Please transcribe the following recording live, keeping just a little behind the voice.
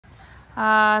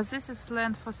This is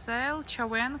land for sale,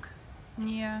 Chaweng,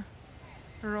 near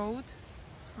road,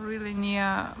 really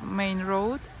near main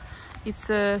road. It's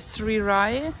a 3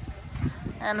 rai,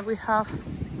 and we have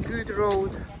good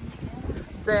road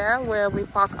there where we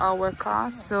park our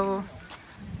car, so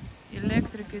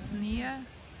electric is near.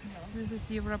 This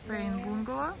is European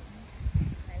bungalow,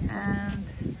 and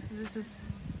this is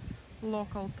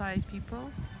local Thai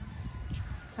people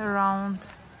around.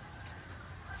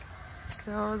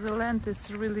 So the land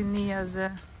is really near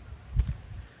the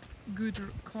good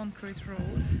concrete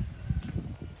road.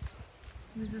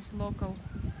 This is local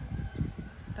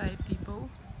Thai people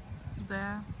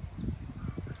there.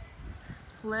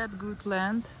 Flat, good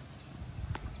land.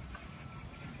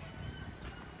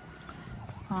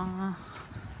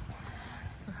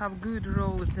 We have good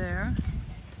road there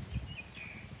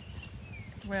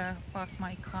where I park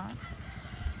my car.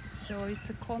 So it's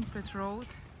a concrete road.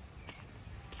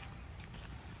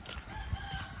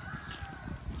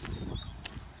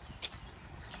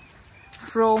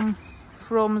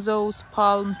 From those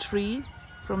palm tree,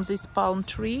 from this palm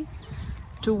tree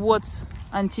towards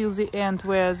until the end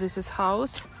where this is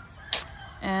house,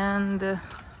 and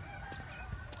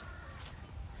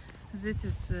this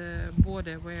is the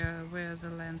border where the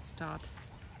land starts.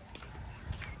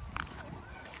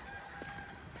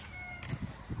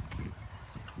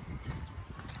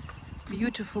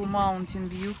 Beautiful mountain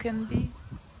view can be.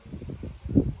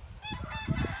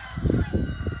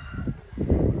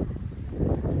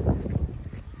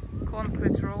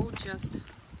 Concrete road, just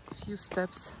a few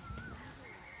steps.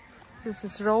 This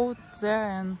is road there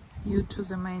and you to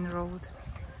the main road.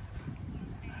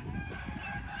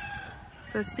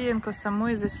 So see in Koh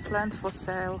Samui, this is land for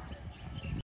sale.